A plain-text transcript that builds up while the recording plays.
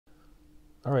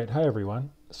All right, hi everyone.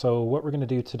 So what we're going to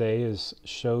do today is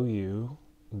show you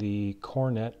the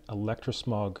Cornet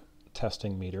Electrosmog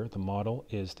testing meter. The model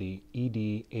is the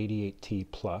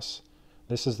ED88TPlus.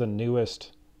 This is the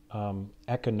newest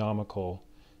economical,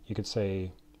 you could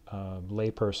say,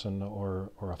 layperson or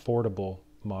affordable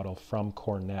model from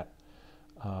Cornet,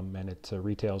 and it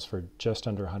retails for just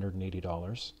under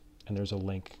 $180. And there's a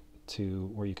link to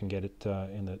where you can get it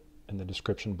in the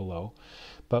description below.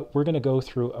 But we're going to go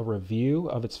through a review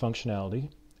of its functionality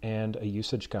and a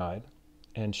usage guide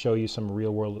and show you some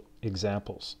real world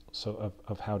examples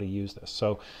of how to use this.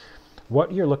 So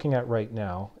what you're looking at right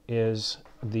now is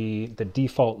the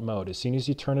default mode. As soon as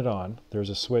you turn it on, there's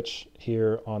a switch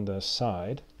here on the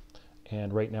side,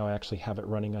 and right now I actually have it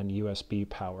running on USB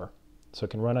power. So it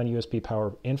can run on USB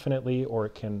power infinitely, or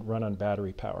it can run on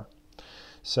battery power.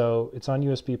 So it's on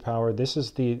USB power. This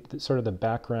is the sort of the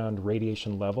background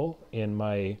radiation level in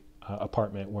my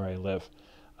apartment where I live.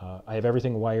 I have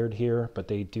everything wired here, but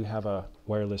they do have a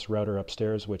wireless router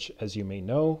upstairs, which, as you may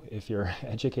know, if you're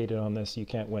educated on this, you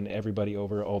can't win everybody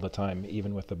over all the time,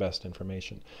 even with the best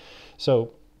information.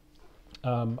 So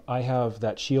I have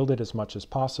that shielded as much as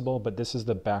possible, but this is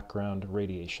the background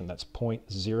radiation. That's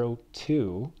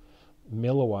 0.02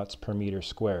 milliwatts per meter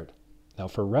squared. Now,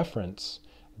 for reference,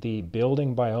 the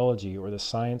building biology or the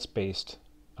science-based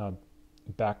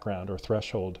background or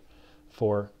threshold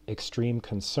for extreme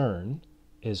concern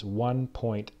is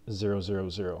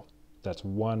 1.000. That's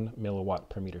 1 milliwatt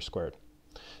per meter squared.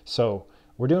 So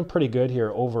we're doing pretty good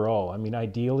here overall. I mean,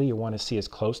 ideally you want to see as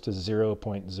close to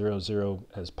 0.00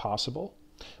 as possible,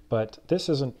 but this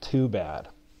isn't too bad.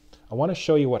 I want to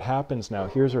show you what happens now.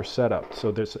 Here's our setup.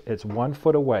 So it's 1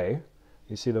 foot away.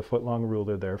 You see the foot-long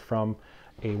ruler there from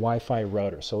a Wi-Fi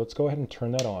router. So let's go ahead and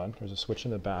turn that on. There's a switch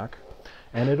in the back,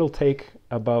 and it'll take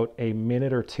about a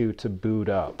minute or two to boot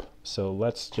up. So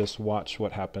let's just watch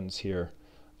what happens here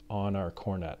on our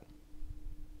Cornet.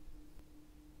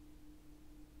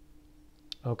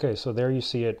 Okay, so there you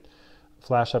see it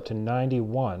flash up to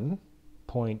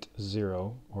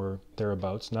 91.0 or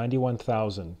thereabouts,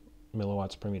 91,000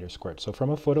 milliwatts per meter squared. So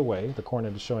from a foot away, the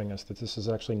Cornet is showing us that this is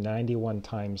actually 91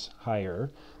 times higher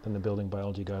than the building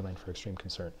biology guideline for extreme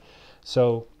concern.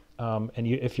 So,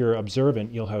 if you're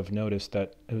observant, you'll have noticed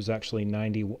that it was actually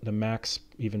 90, the max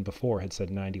even before had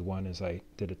said 91, as I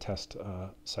did a test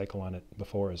cycle on it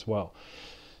before as well.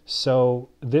 So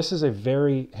this is a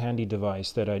very handy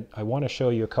device that I want to show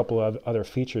you a couple of other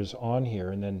features on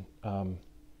here, and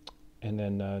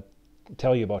then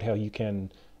tell you about how you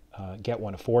can get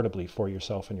one affordably for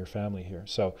yourself and your family here.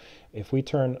 So if we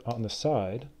turn on the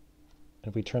side,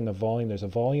 if we turn the volume, there's a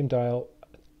volume dial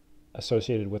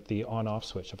associated with the on-off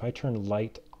switch. If I turn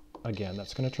light again,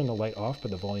 that's going to turn the light off, but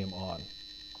the volume on.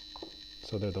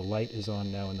 So there, the light is on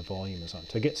now and the volume is on.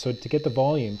 To get the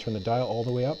volume, turn the dial all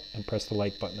the way up and press the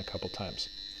light button a couple times.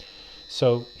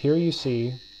 So here you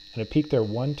see, and it peaked there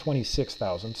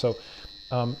 126,000. So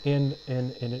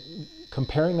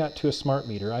comparing that to a smart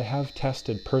meter, I have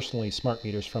tested personally smart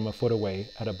meters from a foot away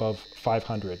at above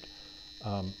 500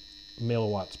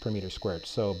 milliwatts per meter squared.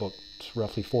 So about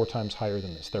roughly 4 times higher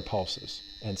than this, their pulses.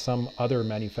 And some other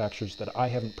manufacturers that I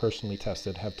haven't personally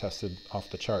tested have tested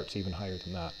off the charts, even higher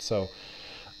than that. So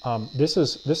this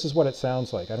is what it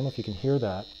sounds like. I don't know if you can hear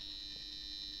that,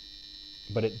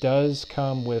 but it does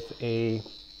come with a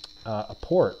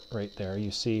port right there, you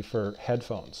see, for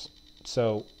headphones.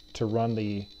 So to run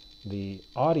the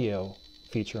audio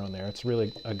feature on there, it's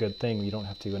really a good thing. You don't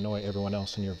have to annoy everyone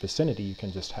else in your vicinity. You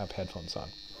can just have headphones on.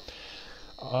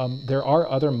 There are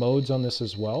other modes on this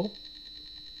as well.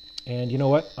 And you know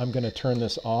what? I'm going to turn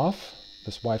this off,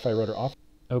 this Wi-Fi router off.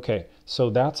 Okay,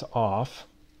 so that's off.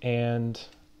 And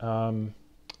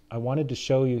I wanted to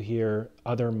show you here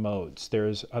other modes.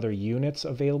 There's other units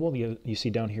available. You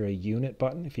see down here a unit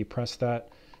button. If you press that,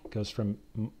 it goes from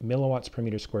milliwatts per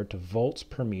meter squared to volts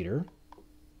per meter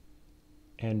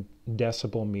and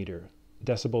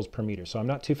decibels per meter. So I'm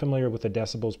not too familiar with the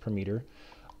decibels per meter,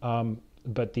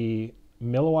 but the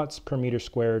milliwatts per meter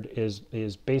squared is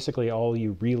basically all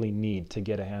you really need to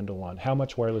get a handle on how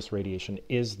much wireless radiation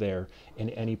is there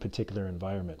in any particular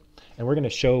environment. And we're going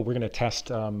to test,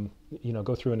 go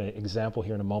through an example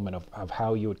here in a moment of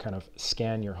how you would kind of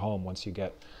scan your home once you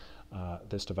get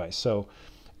this device. So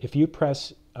if you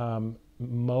press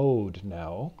mode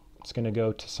now, it's going to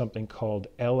go to something called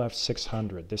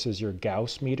LF600. This is your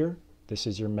Gauss meter. This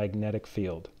is your magnetic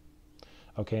field.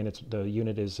 Okay, and the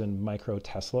unit is in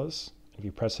microteslas. If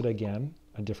you press it again,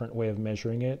 a different way of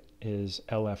measuring it is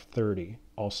LF30,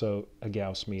 also a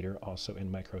Gauss meter, also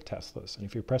in microteslas. And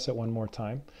if you press it one more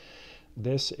time,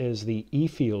 this is the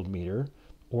E-field meter,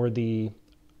 or the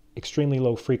extremely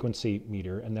low frequency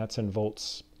meter, and that's in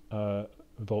volts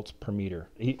volts per meter,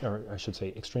 or I should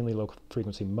say extremely low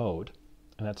frequency mode,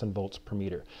 and that's in volts per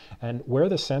meter. And where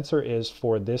the sensor is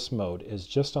for this mode is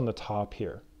just on the top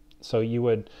here. So you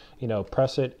would,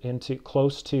 press it into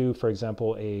close to, for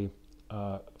example, a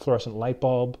fluorescent light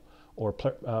bulb, or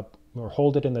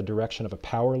hold it in the direction of a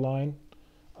power line,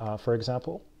 for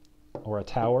example, or a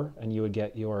tower, and you would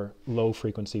get your low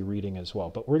frequency reading as well.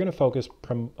 But we're going to focus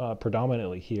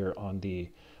predominantly here on the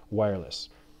wireless.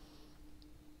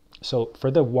 So for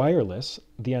the wireless,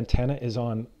 the antenna is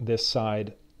on this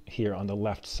side here, on the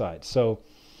left side. So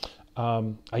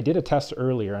I did a test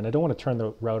earlier, and I don't want to turn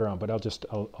the router on, but I'll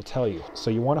tell you. So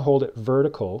you want to hold it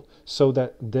vertical so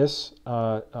that this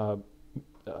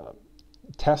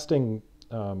testing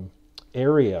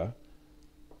area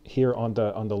here on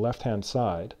the left-hand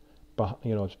side,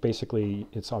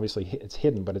 it's obviously it's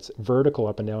hidden, but it's vertical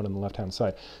up and down on the left-hand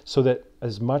side, so that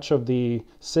as much of the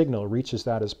signal reaches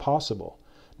that as possible.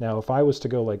 Now, if I was to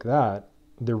go like that,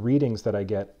 the readings that I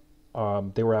get,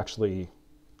 they were actually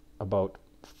about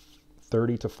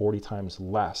 30 to 40 times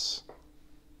less,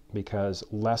 because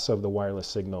less of the wireless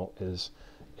signal is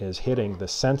hitting the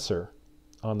sensor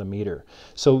on the meter.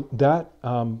 So that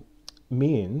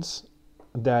means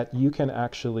that you can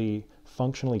actually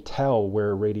functionally tell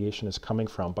where radiation is coming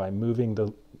from by moving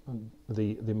the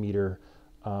meter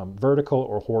vertical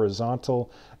or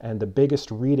horizontal, and the biggest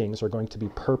readings are going to be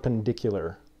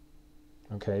perpendicular.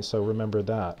 Okay, so remember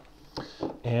that.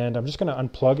 And I'm just going to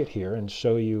unplug it here and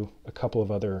show you a couple of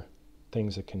other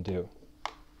things it can do.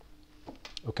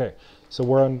 Okay, so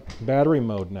we're on battery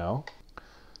mode now.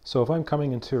 So if I'm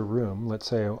coming into a room, let's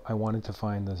say I wanted to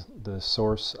find the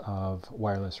source of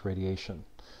wireless radiation.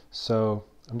 So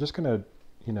I'm just going to,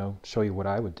 show you what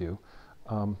I would do.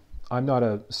 I'm not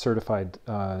a certified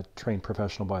trained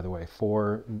professional, by the way.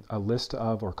 For a list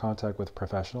of or contact with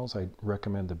professionals, I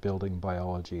recommend the building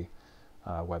biology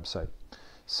website.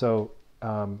 So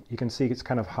you can see it's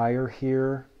kind of higher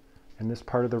here in this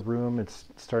part of the room. It's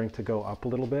starting to go up a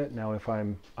little bit. Now if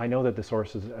I know that the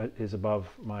source is above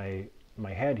my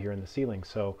head here in the ceiling,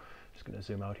 so I'm just going to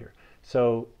zoom out here.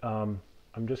 So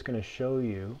I'm just going to show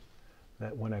you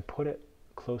that when I put it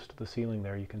close to the ceiling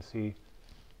there, you can see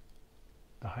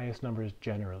the highest number is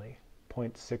generally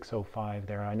 0.605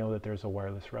 there. I know that there's a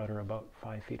wireless router about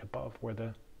 5 feet above where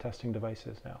the testing device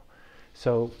is now.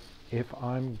 So if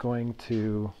I'm going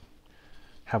to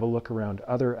have a look around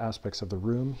other aspects of the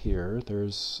room here,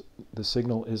 the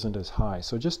signal isn't as high.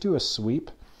 So just do a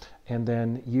sweep and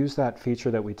then use that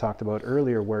feature that we talked about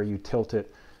earlier where you tilt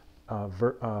it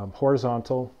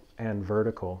horizontal and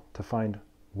vertical to find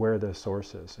where the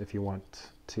source is if you want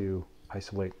to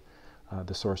isolate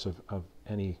the source of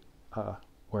any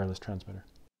wireless transmitter.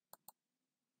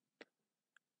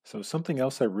 So something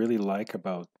else I really like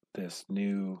about this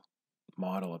new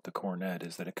model of the Cornet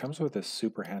is that it comes with this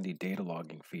super handy data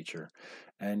logging feature.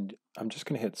 And I'm just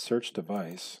going to hit search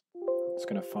device. It's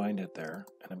going to find it there,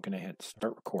 and I'm going to hit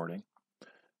start recording.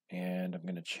 And I'm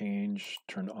going to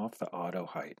turn off the auto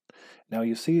height. Now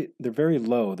you see they're very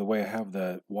low the way I have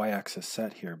the y-axis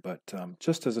set here, but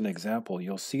just as an example,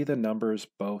 you'll see the numbers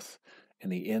both in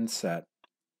the inset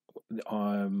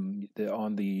on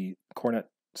the Cornet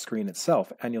screen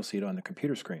itself, and you'll see it on the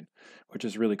computer screen, which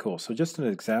is really cool. So just an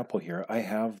example here, I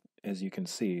have, as you can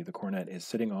see, the Cornet is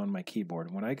sitting on my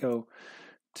keyboard. When I go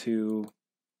to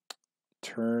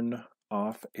turn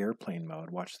off airplane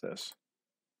mode, watch this.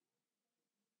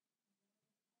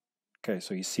 Okay,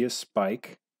 so you see a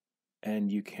spike,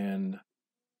 and you can,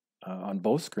 on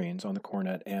both screens, on the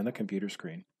Cornet and the computer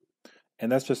screen. And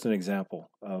that's just an example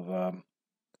of,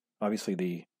 obviously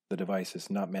the device is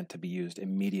not meant to be used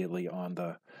immediately on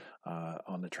the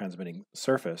transmitting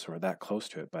surface or that close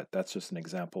to it, but that's just an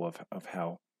example of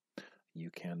how you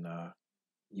can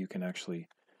actually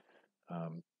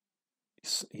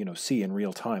see in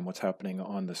real time what's happening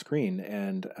on the screen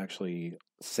and actually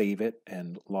save it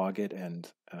and log it and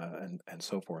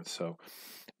so forth. So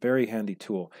very handy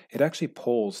tool. It actually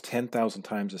polls 10,000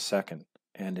 times a second,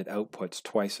 and it outputs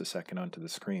twice a second onto the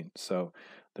screen. So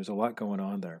there's a lot going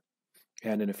on there.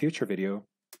 And in a future video,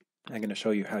 I'm going to show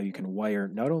you how you can wire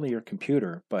not only your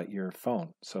computer, but your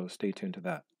phone. So stay tuned to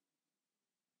that.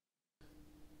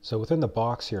 So within the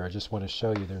box here, I just want to show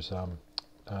you there's a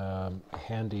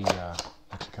handy,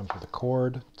 actually comes with a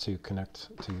cord to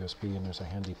connect to USB, and there's a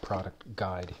handy product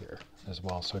guide here as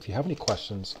well. So if you have any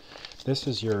questions, this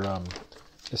is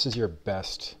your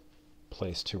best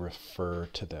place to refer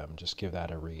to them. Just give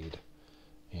that a read,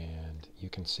 and you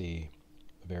can see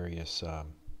various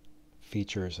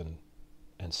features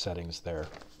and settings there.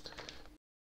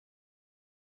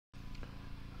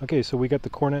 Okay, so we got the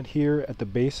Cornet here at the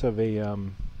base of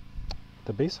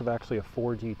actually a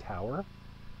 4G tower.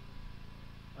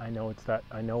 I know it's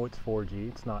 4G.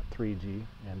 It's not 3G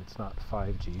and it's not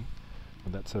 5G.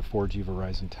 But that's a 4G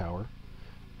Verizon tower.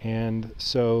 And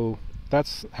so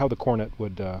that's how the Cornet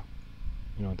would,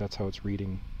 that's how it's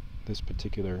reading this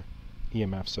particular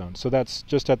EMF zone. So that's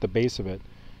just at the base of it.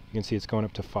 You can see it's going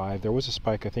up to 5. There was a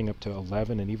spike, I think, up to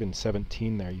 11 and even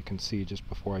 17 there. You can see just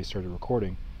before I started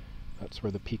recording. That's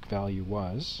where the peak value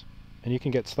was. And you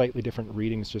can get slightly different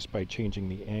readings just by changing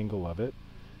the angle of it.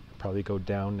 It'll probably go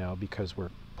down now because we're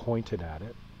pointed at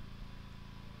it.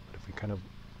 But if we kind of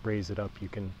raise it up, you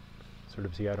can sort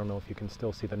of see. I don't know if you can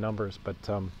still see the numbers, but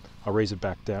I'll raise it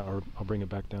back down, or I'll bring it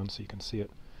back down so you can see it.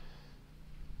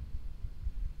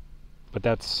 But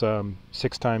that's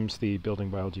 6 times the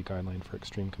building biology guideline for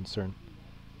extreme concern.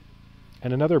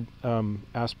 And another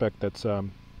aspect that's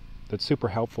super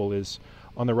helpful is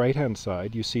on the right-hand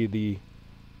side, you see the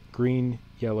green,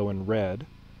 yellow, and red.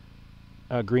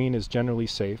 Green is generally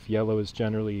safe, yellow is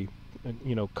generally,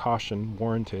 caution,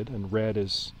 warranted, and red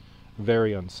is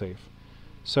very unsafe.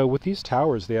 So with these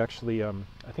towers, they actually, I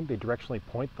think they directionally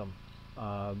point them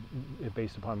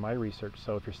based upon my research.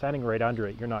 So if you're standing right under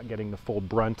it, you're not getting the full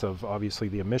brunt of, obviously,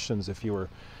 the emissions if you were,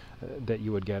 that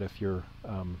you would get if you're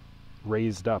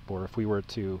raised up, or if we were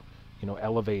to,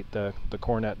 elevate the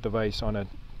Cornet device on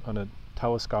a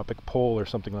telescopic pole or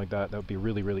something like that. That would be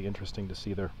really, really interesting to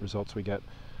see the results we get.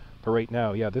 But right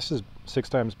now, yeah, this is 6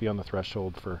 times beyond the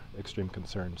threshold for extreme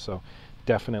concern. So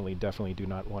definitely do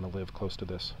not want to live close to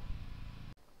this.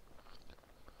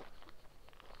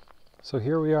 So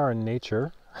here we are in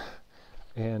nature,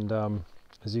 and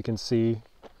as you can see,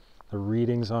 the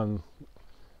readings on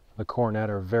the Cornet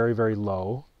are very, very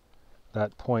low.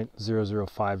 That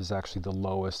 0.005 is actually the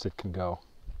lowest it can go.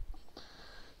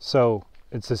 So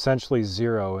it's essentially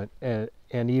 0,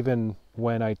 and even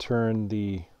when I turn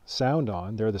the sound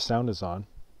on, the sound is on,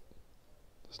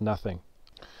 there's nothing.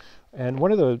 And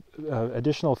one of the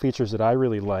additional features that I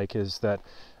really like is that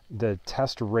the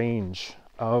test range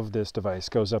of this device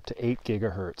goes up to 8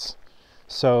 gigahertz.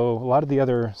 So a lot of the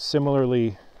other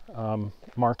similarly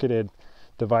marketed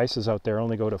devices out there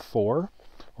only go to 4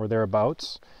 or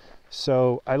thereabouts.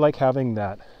 So I like having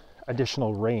that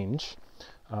additional range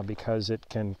because it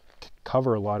can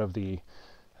cover a lot of the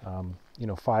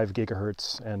 5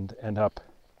 gigahertz and up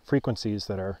frequencies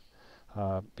that are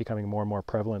becoming more and more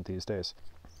prevalent these days.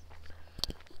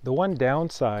 The one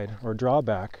downside or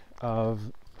drawback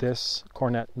of this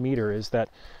Cornet meter is that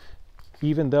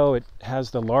even though it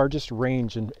has the largest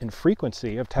range in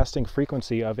frequency, of testing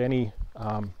frequency of any,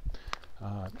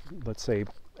 let's say,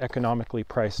 economically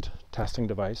priced testing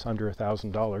device under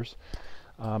 $1,000,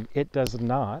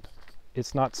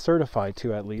 it's not certified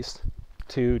to, at least,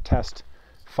 to test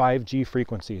 5G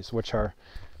frequencies, which are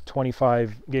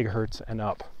 25 gigahertz and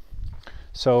up.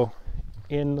 So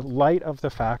in light of the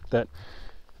fact that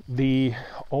the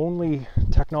only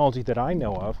technology that I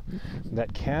know of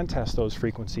that can test those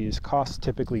frequencies costs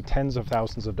typically tens of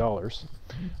thousands of dollars,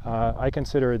 I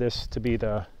consider this to be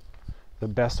the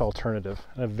best alternative,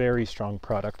 and a very strong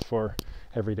product for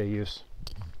everyday use.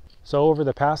 So over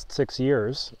the past 6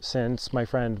 years, since my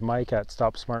friend Mike at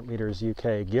Stop Smart Meters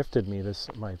UK gifted me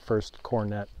my first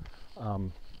Cornet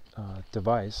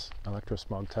device,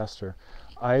 electrosmog tester,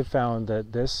 I've found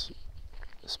that this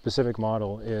specific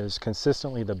model is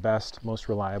consistently the best, most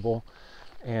reliable,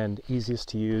 and easiest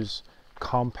to use,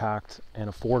 compact, and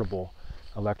affordable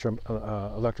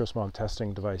electrosmog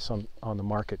testing device on the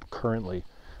market currently.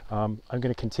 I'm going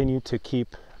to continue to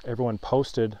keep everyone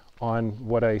posted on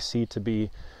what I see to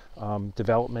be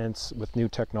developments with new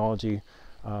technology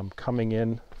coming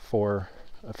in for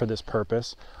this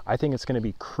purpose. I think it's going to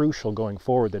be crucial going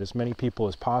forward that as many people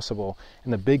as possible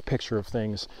in the big picture of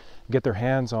things get their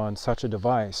hands on such a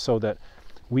device so that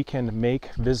we can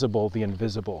make visible the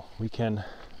invisible. We can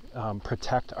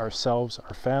protect ourselves,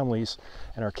 our families,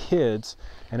 and our kids,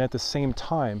 and at the same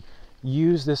time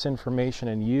use this information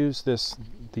and use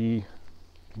the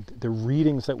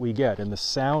readings that we get and the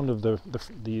sound of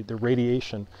the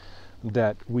radiation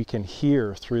that we can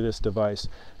hear through this device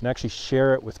and actually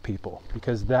share it with people,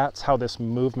 because that's how this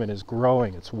movement is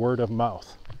growing. It's word of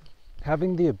mouth.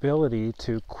 Having the ability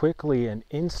to quickly and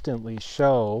instantly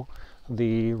show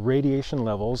the radiation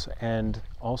levels and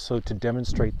also to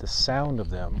demonstrate the sound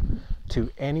of them to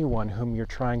anyone whom you're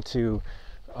trying to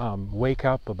wake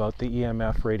up about the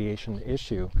EMF radiation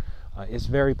issue is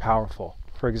very powerful.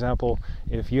 For example,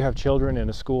 if you have children in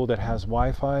a school that has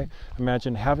Wi-Fi,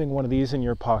 imagine having one of these in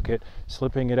your pocket,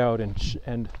 slipping it out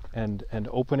and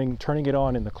opening, turning it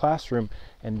on in the classroom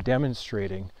and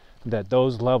demonstrating that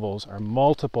those levels are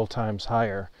multiple times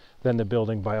higher than the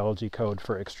building biology code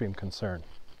for extreme concern.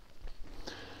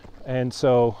 And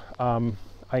so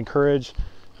I encourage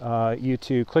you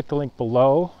to click the link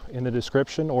below in the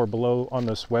description or below on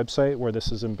this website where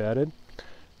this is embedded.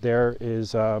 There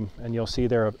is, and you'll see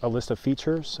there a list of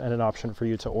features and an option for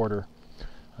you to order.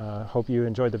 Hope you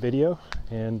enjoyed the video,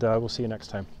 and we'll see you next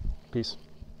time. Peace.